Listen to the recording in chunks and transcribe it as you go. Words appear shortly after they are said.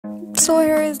So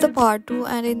here is the part 2,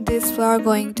 and in this we are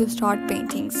going to start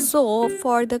painting. So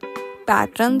for the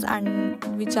patterns and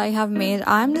which I have made,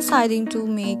 I am deciding to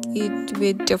make it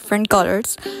with different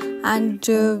colors and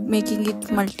making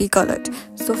it multicolored.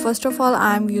 So first of all,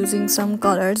 I am using some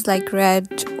colors like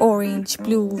red, orange,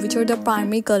 blue, which are the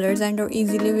primary colors and are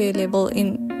easily available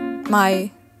in my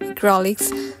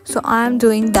acrylics. So I am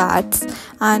doing that,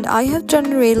 and I have done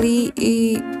really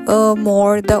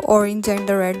more the orange and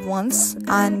the red ones,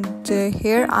 and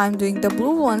here I am doing the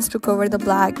blue ones to cover the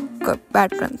black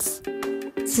patterns.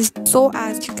 So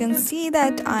as you can see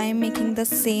that I am making the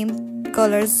same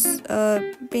colors,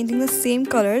 painting the same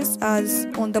colors as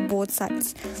on the both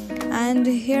sides, and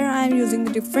here I am using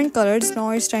the different colors.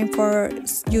 Now it's time for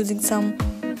using some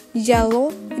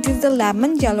yellow. It is the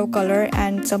lemon yellow color,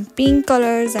 and some pink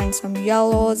colors and some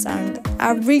yellows and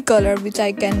every color which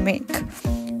I can make.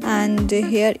 And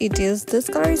here it is. This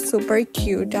color is super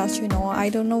cute, as you know. I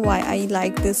don't know why I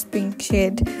like this pink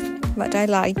shade, but I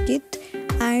like it.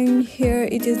 And here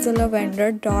it is the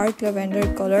lavender, dark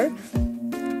lavender color,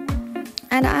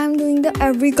 and I am doing the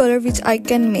every color which I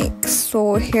can make.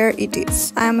 So here it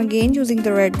is. I am again using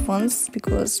the red ones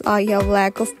because I have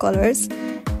lack of colors.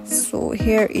 So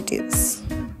here it is.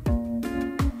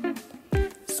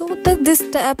 So this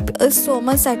step is so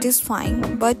much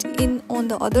satisfying, but on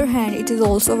the other hand, it is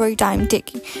also very time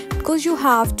taking because you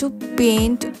have to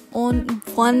paint on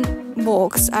one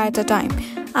box at a time,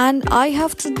 and I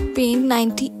have to paint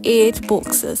 98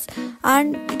 boxes,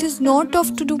 and it is not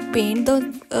tough to do paint.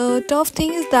 The tough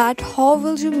thing is that how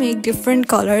will you make different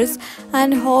colors,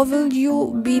 and how will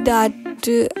you be that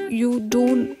you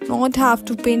do not have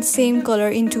to paint same color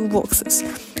in two boxes.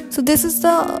 So this is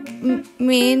the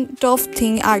main tough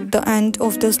thing at the end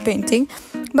of this painting,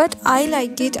 but I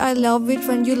like it. I love it.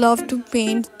 When you love to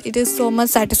paint, it is so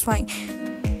much satisfying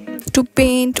to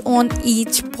paint on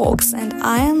each box, and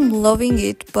I am loving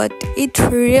it. But it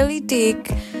really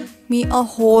take me a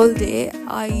whole day.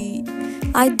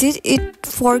 I did it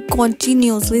for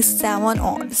continuously 7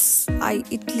 hours.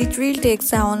 It literally takes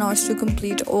 7 hours to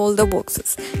complete all the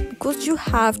boxes, because you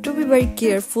have to be very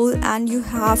careful and you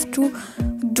have to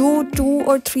do 2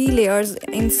 or 3 layers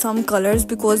in some colors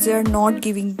because they are not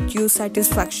giving you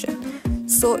satisfaction.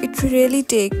 So it really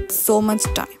takes so much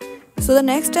time. So the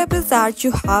next step is that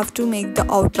you have to make the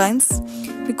outlines,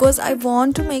 because I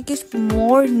want to make it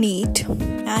more neat,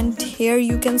 and here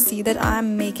you can see that I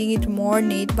am making it more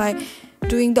neat by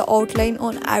doing the outline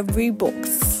on every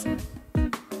box.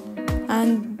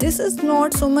 And this is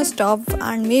not so much tough,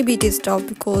 and maybe it is tough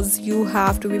because you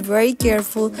have to be very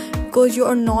careful, because you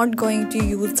are not going to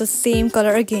use the same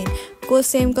color again, because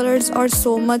same colors are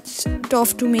so much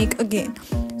tough to make again.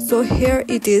 So here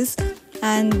it is,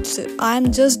 and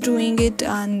I'm just doing it,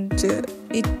 and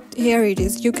here it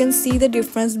is. You can see the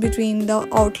difference between the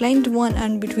outlined one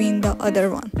and between the other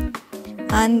one,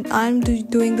 and I'm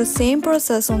doing the same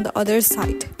process on the other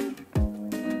side.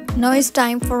 Now it's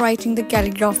time for writing the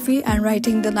calligraphy and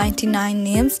writing the 99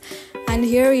 names, and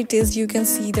here it is. You can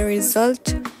see the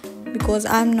result, because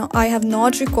I have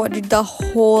not recorded the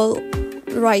whole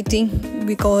writing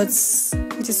because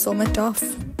it is so much tough.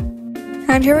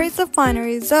 And here is the final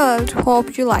result.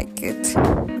 Hope you like it,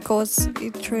 because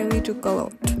it really took a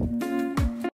lot.